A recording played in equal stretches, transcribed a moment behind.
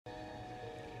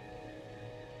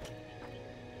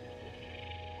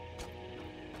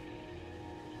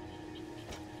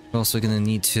We're also gonna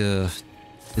need to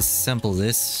disassemble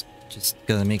this. Just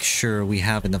gotta make sure we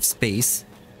have enough space.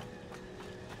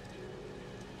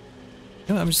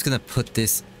 You know, I'm just gonna put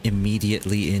this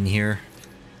immediately in here.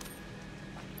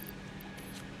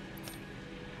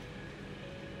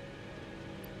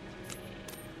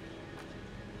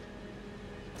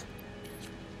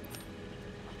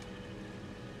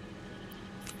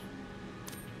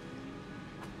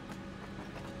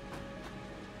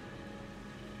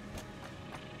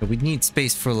 But we need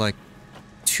space for like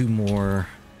 2 more.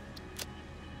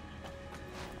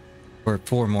 Or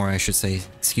 4 more, I should say.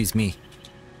 Excuse me.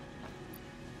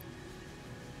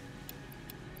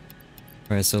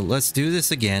 Alright, so let's do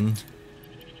this again.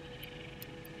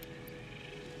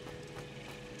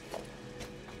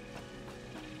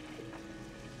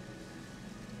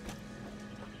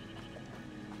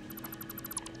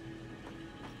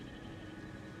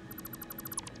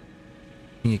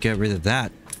 You get rid of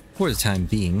that for the time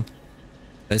being.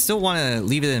 I still want to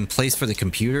leave it in place for the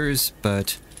computers,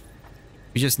 but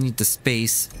we just need the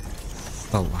space.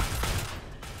 Oh,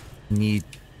 need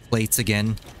plates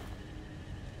again.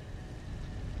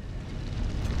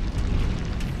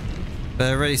 But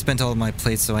I already spent all of my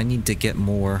plates, so I need to get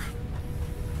more.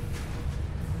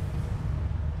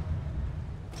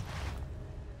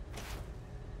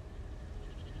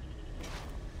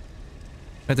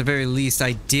 At the very least,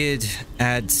 I did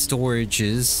add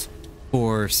storages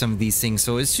for some of these things,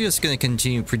 so it's just going to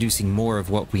continue producing more of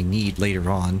what we need later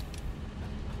on.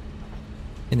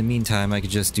 In the meantime, I could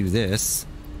just do this.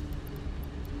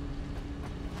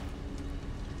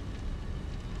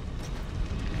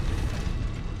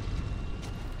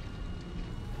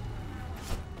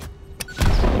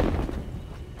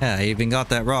 Yeah, I even got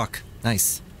that rock.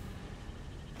 Nice.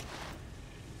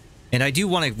 And I do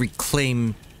want to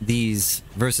reclaim these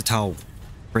versatile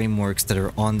frameworks that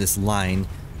are on this line,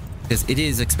 because it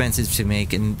is expensive to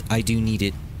make and I do need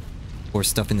it for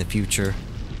stuff in the future.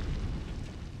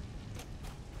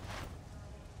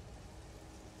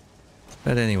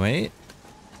 But anyway,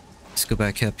 let's go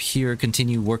back up here,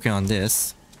 continue working on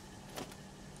this.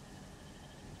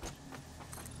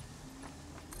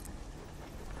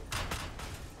 How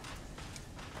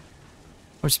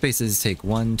much space does it take?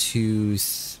 1, 2...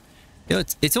 You know,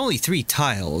 it's only 3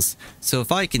 tiles, so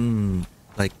if I can,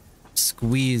 like,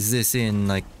 squeeze this in,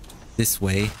 like, this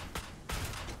way,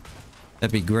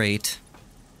 that'd be great.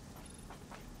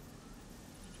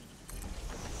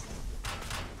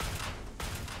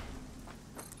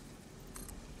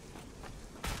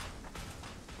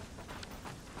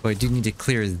 But I do need to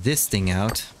clear this thing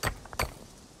out.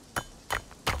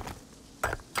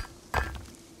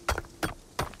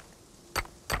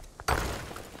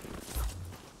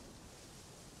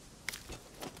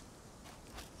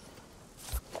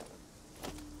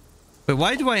 But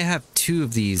why do I have 2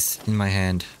 of these in my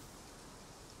hand?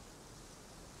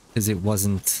 Because it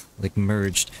wasn't, like,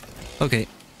 merged. Okay.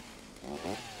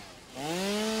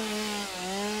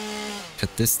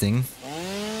 Cut this thing.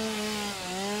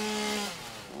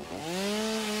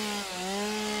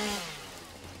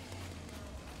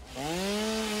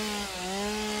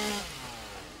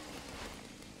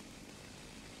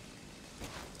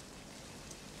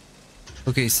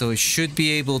 Okay, so it should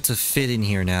be able to fit in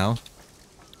here now.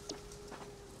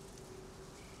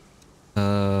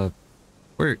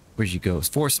 Where'd you go?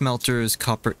 4 smelters,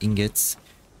 copper ingots.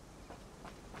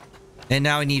 And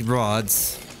now I need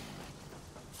rods.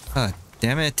 Ah,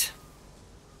 damn it.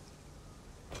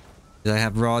 Did I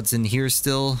have rods in here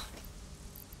still?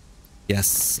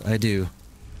 Yes, I do.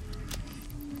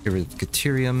 Get rid of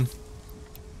deuterium.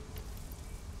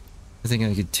 I think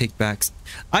I could take back...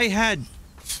 I had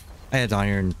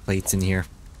iron plates in here.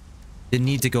 Didn't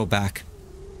need to go back.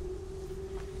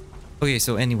 Okay,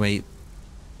 so anyway...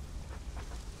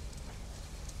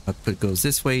 Output goes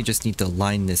this way, just need to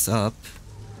line this up.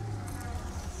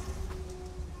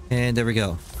 And there we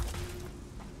go.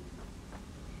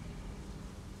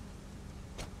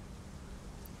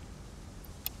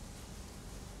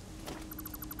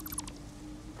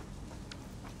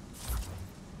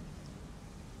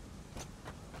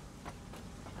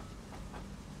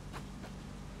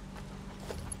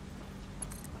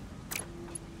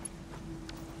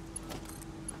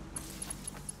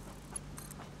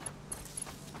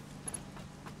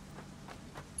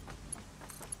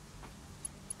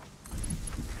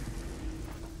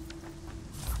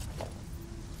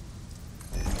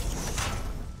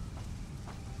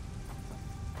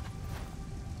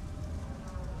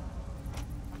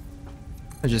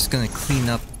 I'm just gonna clean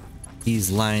up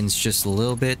these lines just a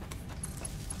little bit.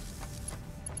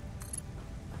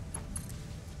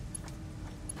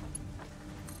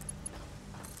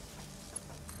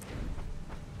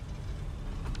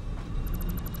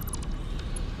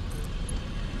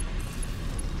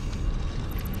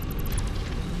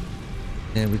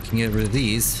 And we can get rid of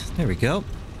these. There we go.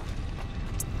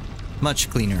 Much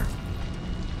cleaner.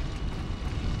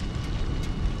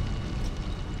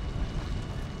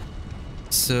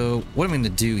 So what I'm going to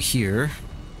do here...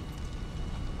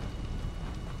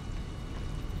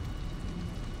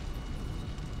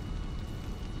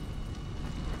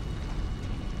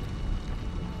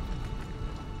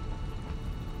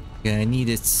 Yeah, I need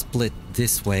it split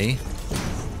this way.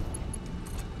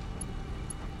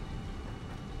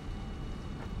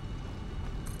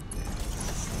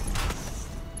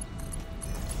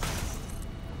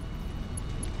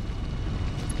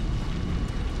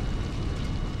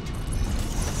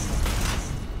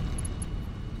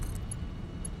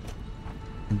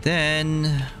 And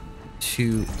then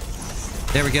to...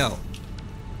 There we go.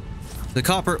 The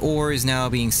copper ore is now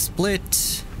being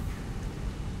split.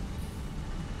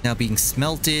 Now being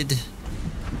smelted.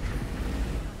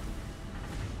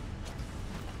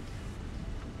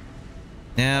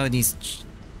 Now it needs to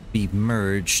be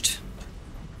merged.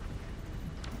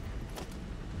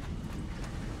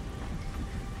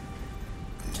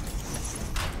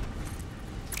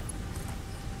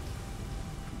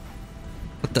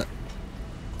 What the?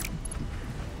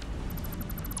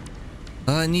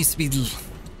 It needs to be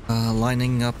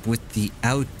lining up with the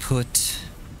output.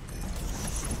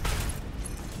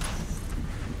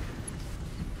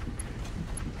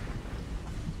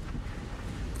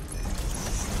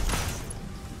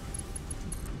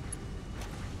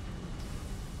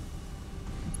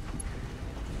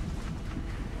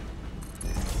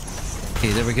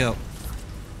 Okay, there we go.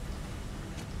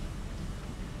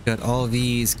 Got all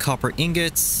these copper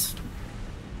ingots.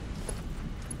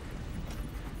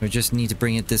 We just need to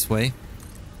bring it this way.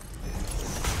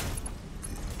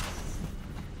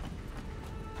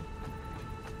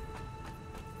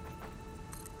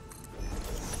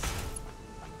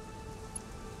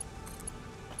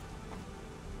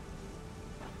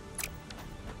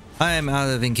 I am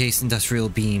out of encased industrial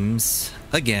beams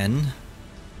again.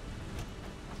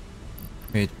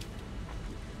 Wait.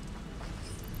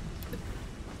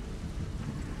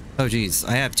 Oh geez,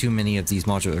 I have too many of these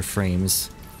modular frames.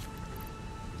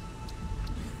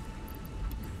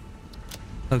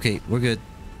 Okay, we're good.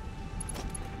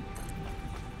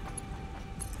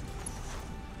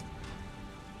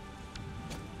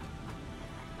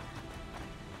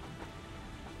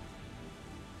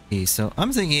 Okay, so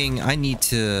I'm thinking I need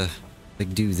to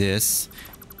like do this.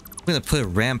 I'm gonna put a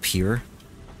ramp here.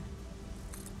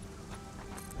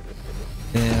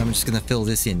 And I'm just gonna fill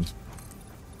this in.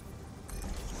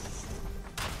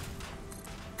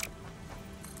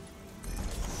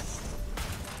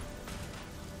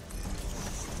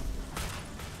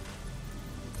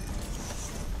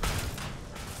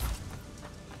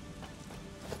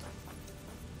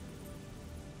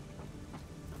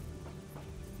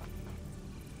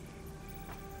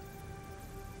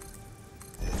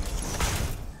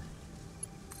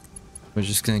 We're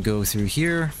just gonna go through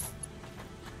here.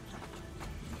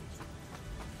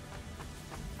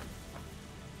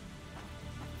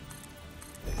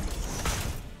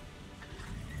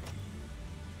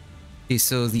 Okay,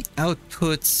 so the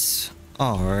outputs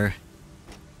are...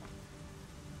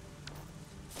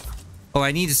 Oh,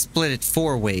 I need to split it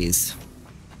 4 ways.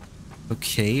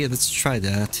 Okay, let's try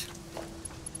that.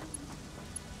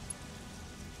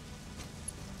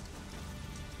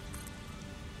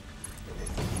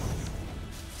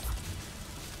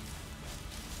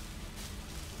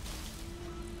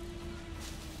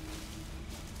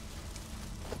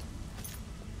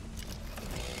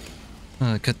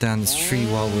 Cut down this tree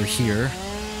while we're here.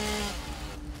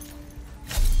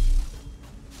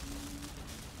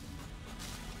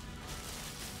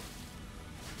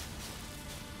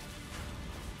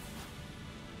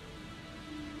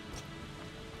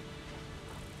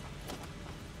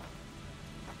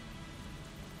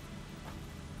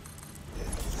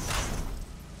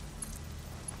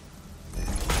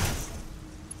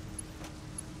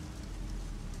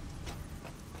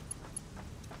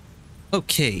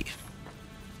 Okay.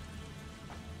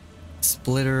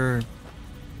 Splitter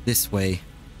this way.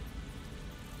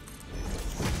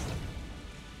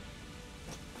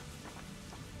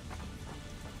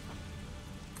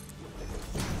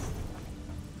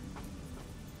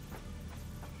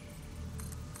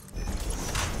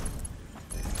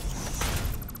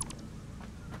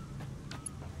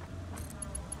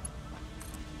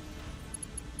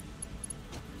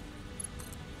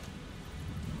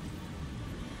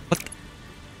 What?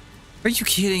 Are you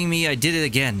kidding me? I did it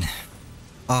again.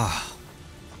 Ah,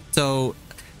 so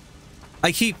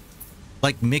I keep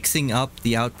like mixing up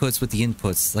the outputs with the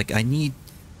inputs. Like I need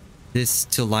this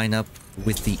to line up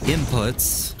with the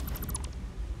inputs.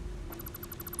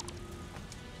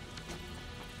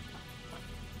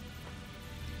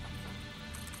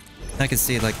 I could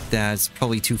say it like that. It's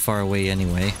probably too far away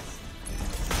anyway.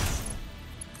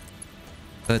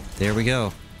 But there we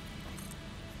go.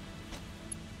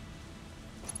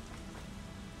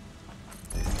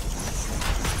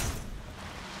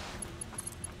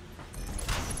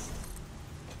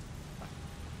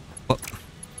 Oh.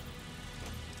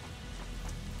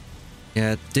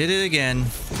 Yeah, did it again.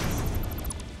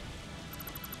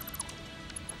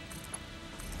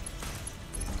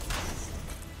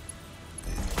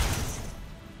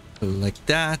 Like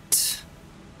that.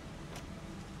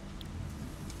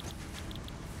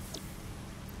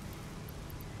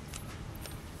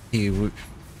 Okay, we're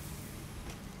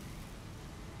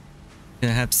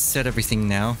gonna have to set everything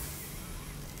now.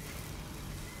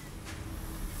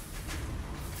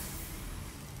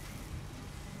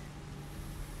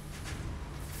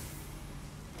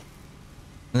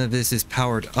 None of this is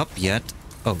powered up yet.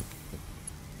 Oh.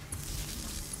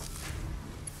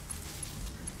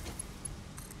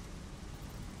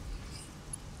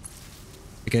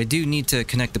 I do need to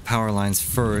connect the power lines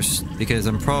first, because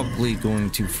I'm probably going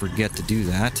to forget to do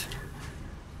that.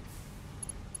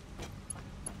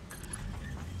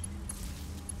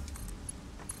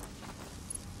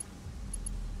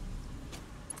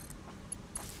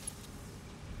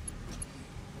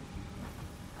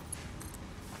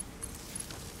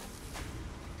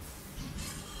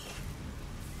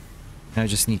 I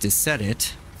just need to set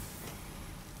it.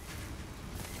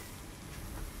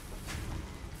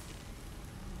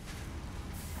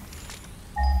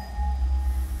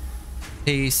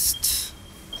 Paste.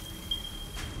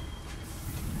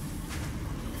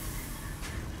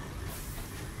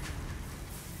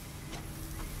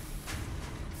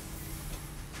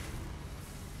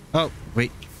 Oh,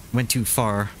 wait. Went too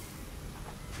far.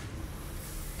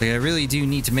 Like, I really do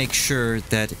need to make sure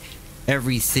that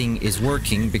everything is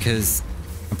working, because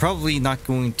I'm probably not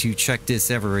going to check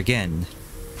this ever again.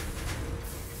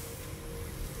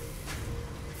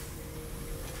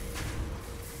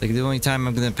 Like, the only time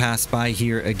I'm gonna pass by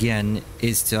here again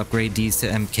is to upgrade these to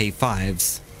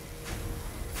MK5s.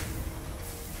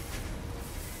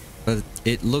 But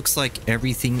it looks like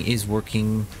everything is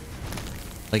working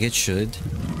like it should.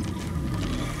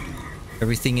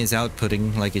 Everything is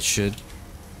outputting like it should.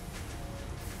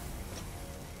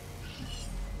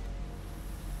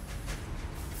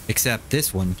 Except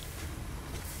this one.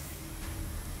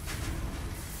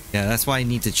 Yeah, that's why I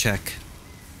need to check.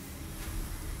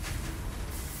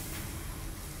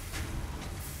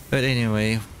 But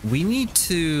anyway, we need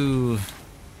to...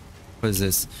 What is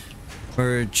this?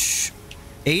 Merge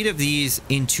 8 of these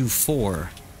into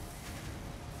 4.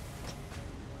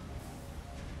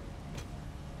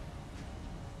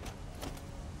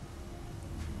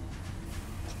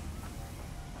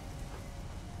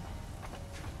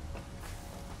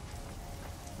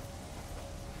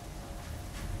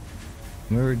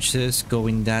 Merge this, go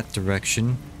in that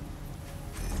direction.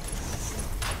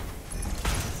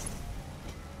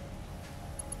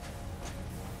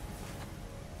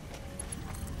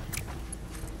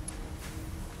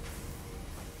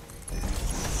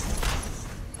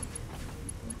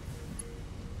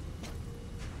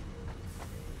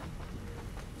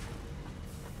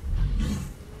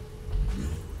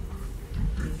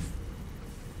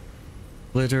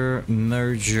 Splitter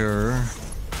merger.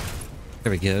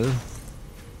 There we go.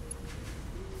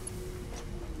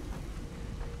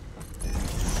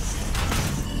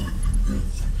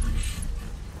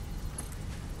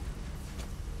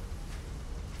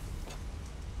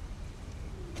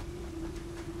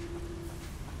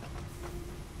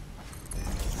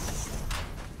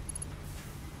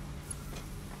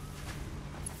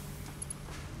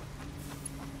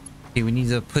 Okay, we need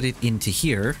to put it into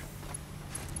here.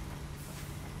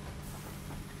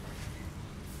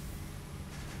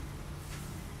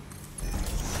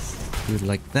 Do it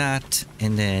like that,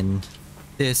 and then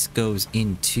this goes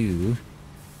into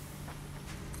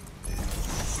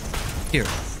here.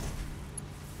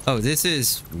 Oh, this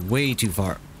is way too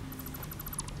far.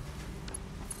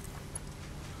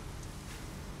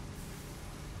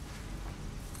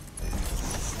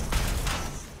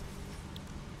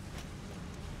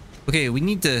 Okay, we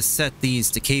need to set these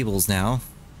to cables now.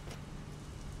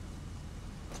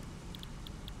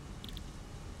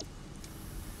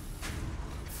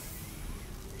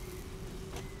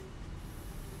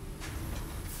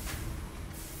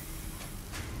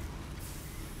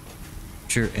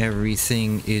 Sure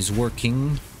everything is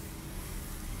working.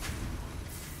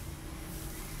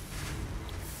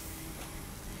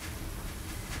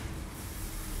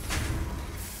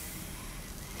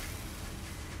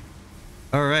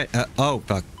 All right. Oh,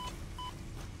 fuck.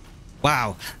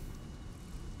 Wow.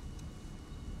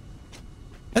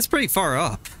 That's pretty far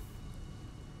up.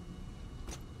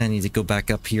 I need to go back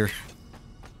up here.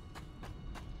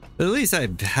 But at least I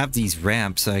have these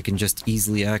ramps so I can just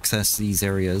easily access these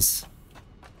areas.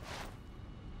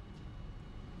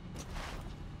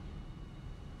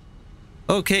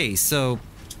 Okay, so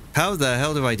how the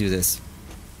hell do I do this?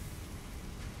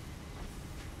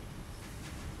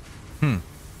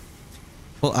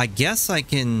 Well, I guess I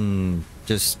can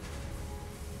just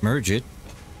merge it.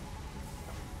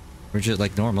 Merge it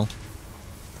like normal.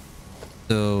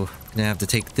 So, I'm gonna have to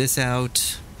take this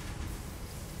out.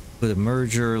 Put a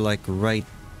merger like right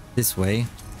this way.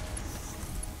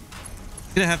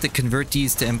 Gonna have to convert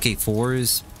these to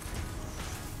MK4s.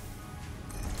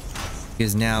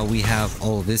 Because now we have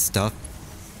all of this stuff.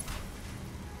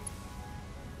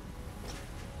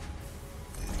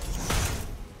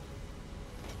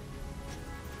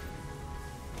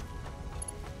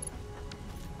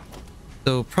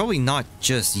 So probably not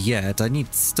just yet. I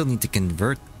still need to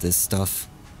convert this stuff.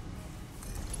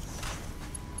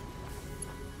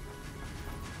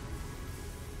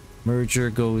 Merger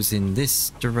goes in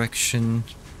this direction.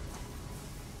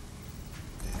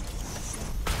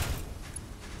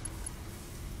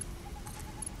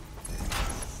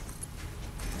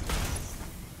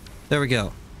 There we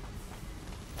go.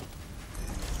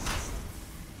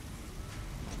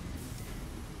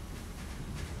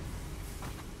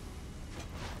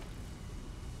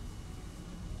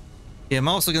 Yeah, I'm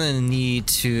also gonna need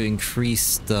to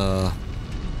increase the...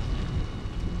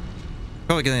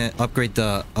 Probably gonna upgrade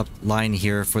the up line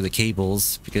here for the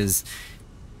cables, because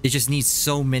it just needs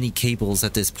so many cables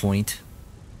at this point.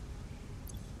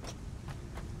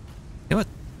 You know what?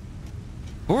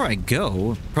 Before I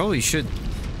go, probably should...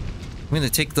 I'm gonna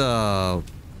take the...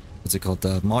 What's it called?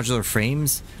 The modular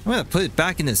frames. I'm gonna put it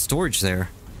back in the storage there.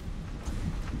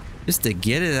 Just to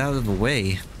get it out of the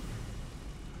way.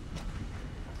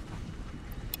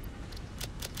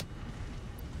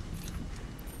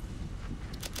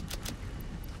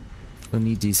 Don't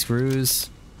need these screws.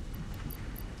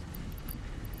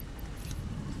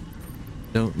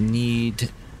 Don't need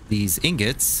these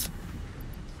ingots.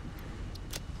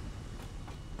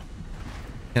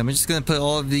 Yeah, I'm just gonna put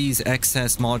all of these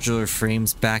excess modular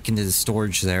frames back into the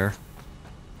storage there.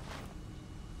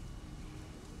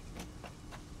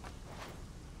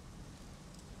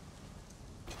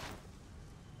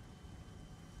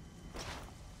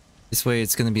 This way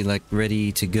it's gonna be like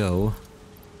ready to go.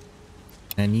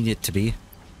 I need it to be.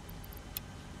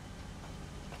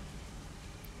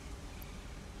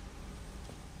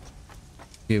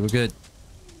 Okay, we're good.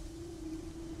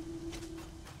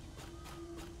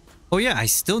 Oh yeah, I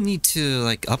still need to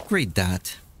like upgrade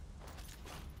that.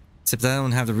 Except I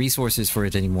don't have the resources for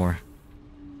it anymore.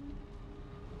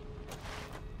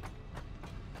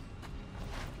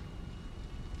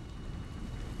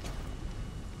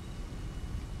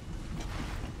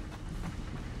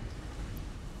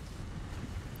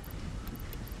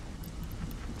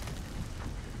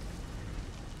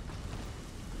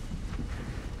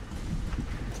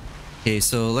 Okay,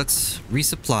 so let's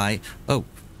resupply. Oh,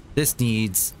 this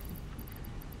needs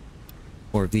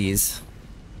more of these.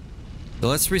 So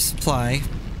let's resupply.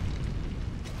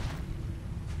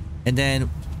 And then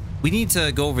we need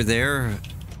to go over there,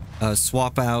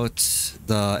 swap out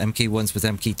the MK1s with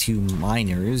MK2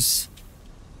 miners.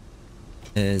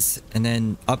 And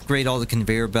then upgrade all the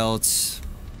conveyor belts.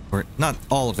 Or not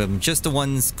all of them, just the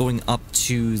ones going up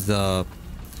to the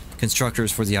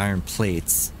constructors for the iron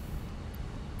plates.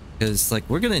 Because, like,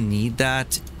 we're gonna need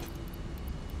that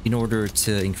in order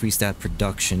to increase that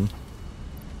production.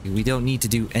 We don't need to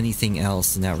do anything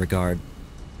else in that regard.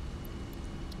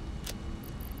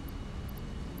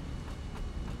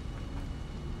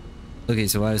 Okay,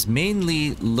 so I was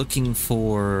mainly looking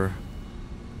for...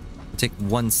 I'll take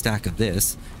one stack of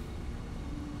this.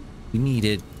 We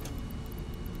needed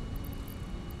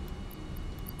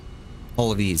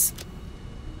all of these.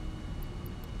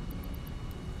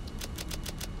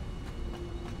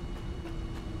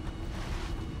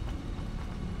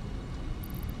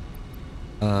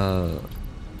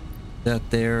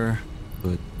 That there.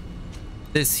 Put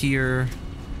this here.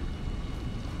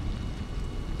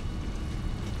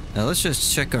 Now let's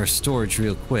just check our storage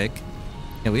real quick.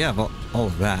 Yeah, we have all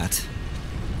of that.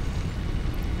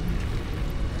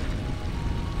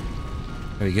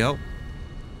 There we go.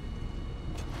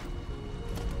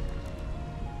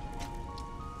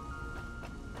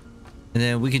 And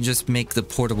then we can just make the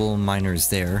portable miners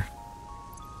there.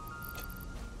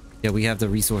 Yeah, we have the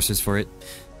resources for it.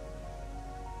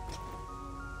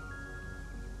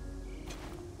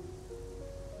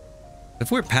 If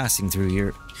we're passing through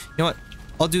here... You know what?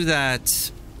 I'll do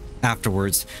that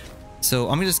afterwards. So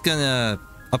I'm just gonna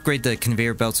upgrade the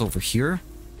conveyor belts over here.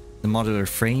 The modular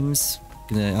frames.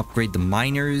 Gonna upgrade the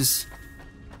miners.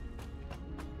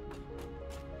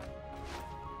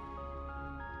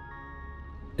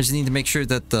 I just need to make sure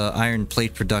that the iron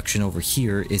plate production over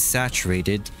here is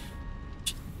saturated.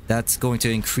 That's going to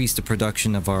increase the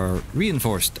production of our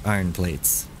reinforced iron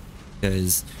plates.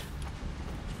 Because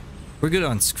we're good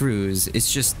on screws.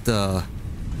 It's just the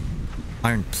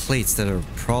iron plates that are a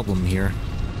problem here.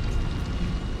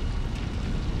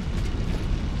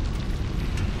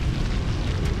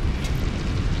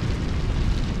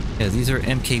 Yeah, these are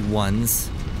MK1s.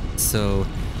 So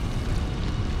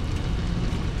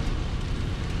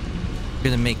we're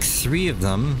gonna make 3 of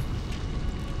them.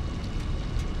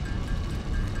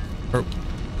 Or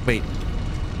wait.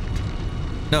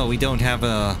 No, we don't have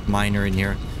a miner in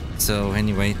here. So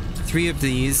anyway, 3 of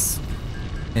these,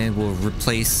 and we'll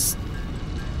replace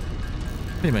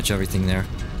pretty much everything there.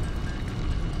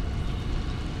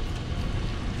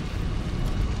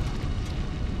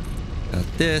 Got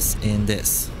this and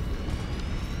this.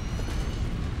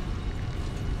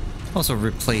 Also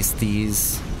replace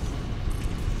these.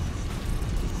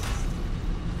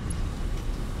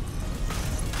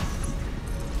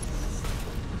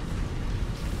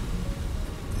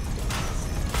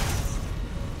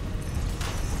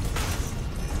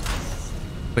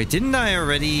 Wait, didn't I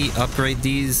already upgrade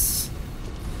these?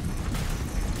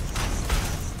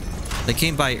 They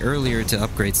came by earlier to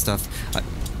upgrade stuff.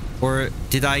 Or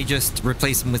did I just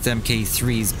replace them with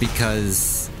MK3s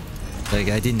because like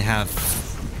I didn't have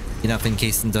enough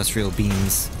encased industrial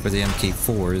beams for the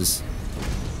MK4s?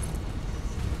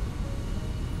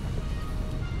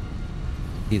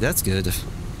 See, that's good.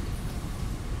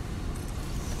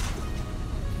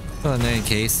 Well, in any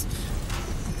case,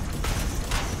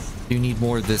 you need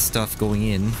more of this stuff going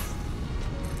in.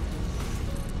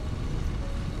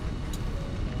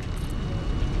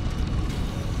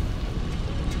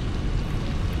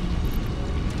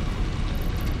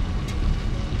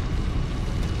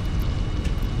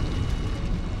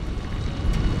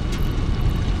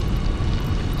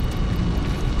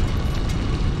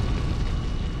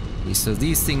 Okay, so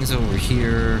these things over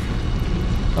here.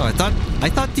 Oh, I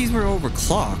thought these were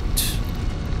overclocked.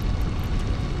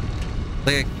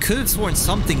 Like, I could have sworn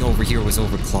something over here was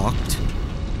overclocked.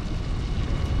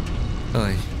 Oh,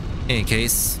 in any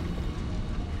case,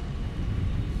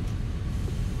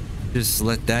 just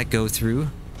let that go through.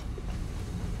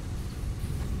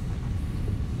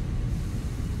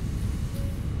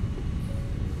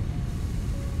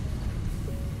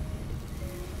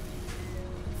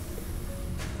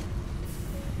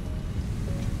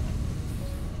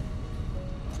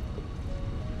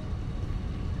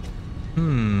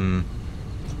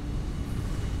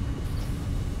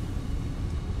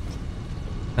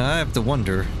 I have to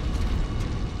wonder.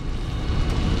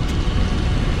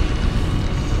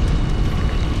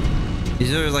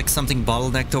 Is there like something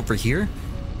bottlenecked over here?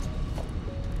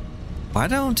 Why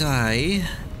don't I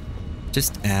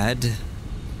just add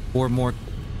 4 more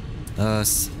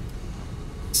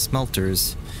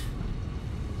smelters?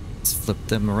 Let's flip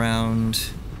them around.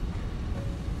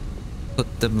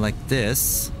 Put them like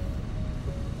this.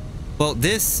 Well,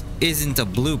 this isn't a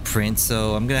blueprint,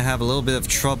 so I'm gonna have a little bit of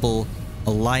trouble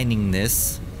aligning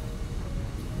this.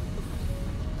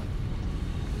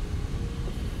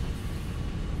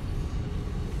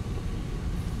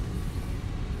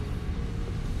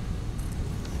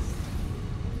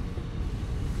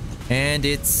 And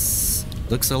it's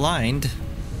looks aligned.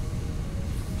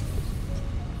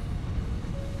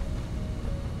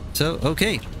 So,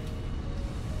 okay.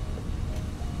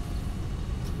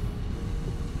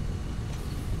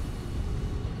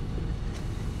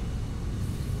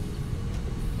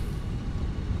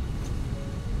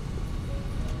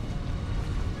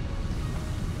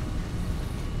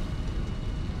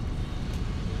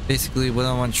 Basically, what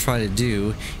I want to try to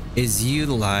do is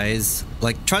utilize,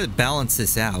 like, try to balance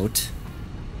this out.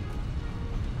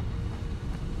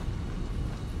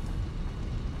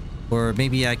 Or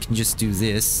maybe I can just do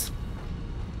this.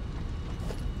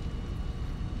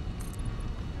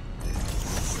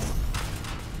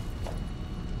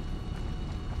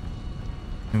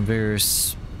 Conveyor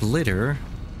splitter.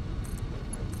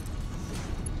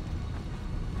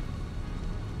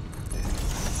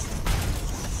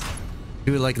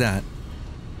 Do it like that.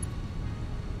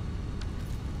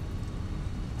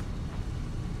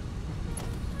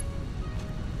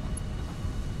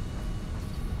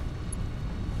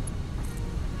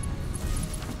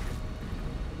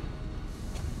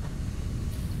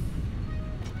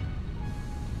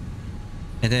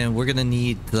 And then we're gonna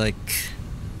need like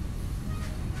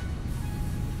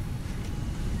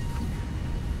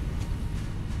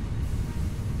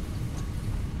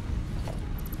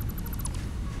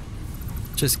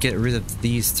just get rid of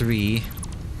these three.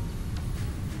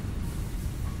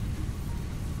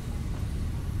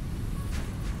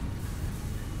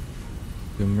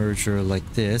 Do a merger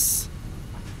like this.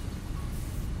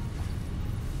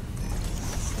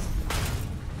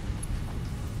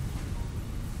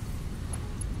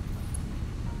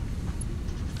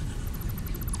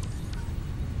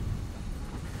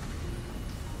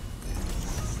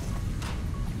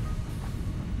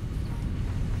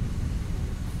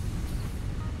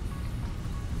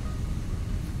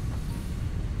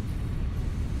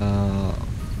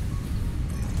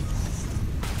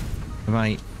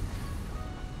 Right.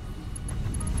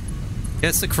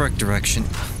 That's the correct direction.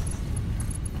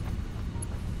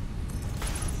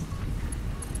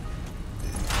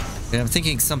 Yeah, I'm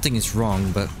thinking something is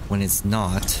wrong, but when it's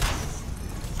not.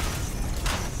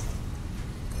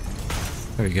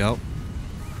 There we go.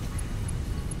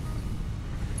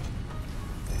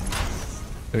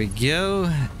 There we go,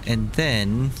 and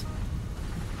then...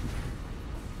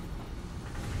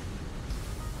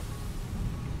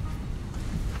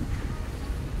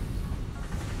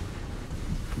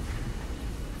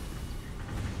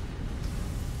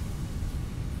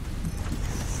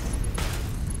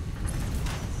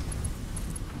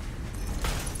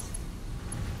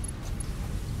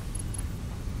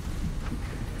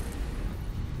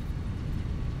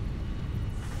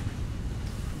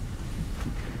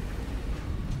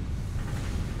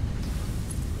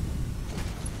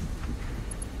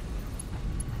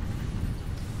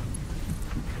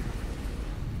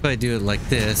 if I do it like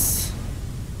this.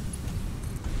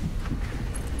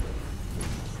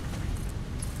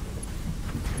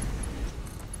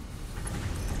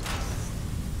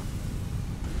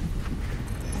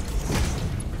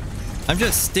 I'm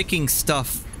just sticking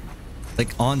stuff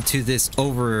like onto this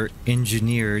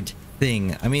over-engineered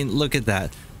thing. I mean, look at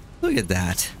that. Look at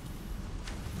that.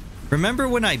 Remember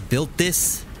when I built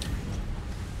this?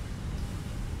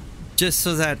 Just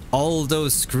so that all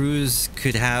those screws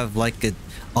could have like a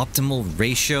optimal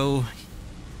ratio.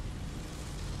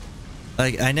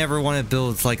 Like, I never want to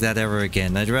build like that ever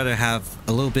again. I'd rather have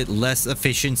a little bit less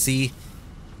efficiency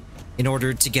in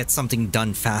order to get something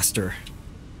done faster.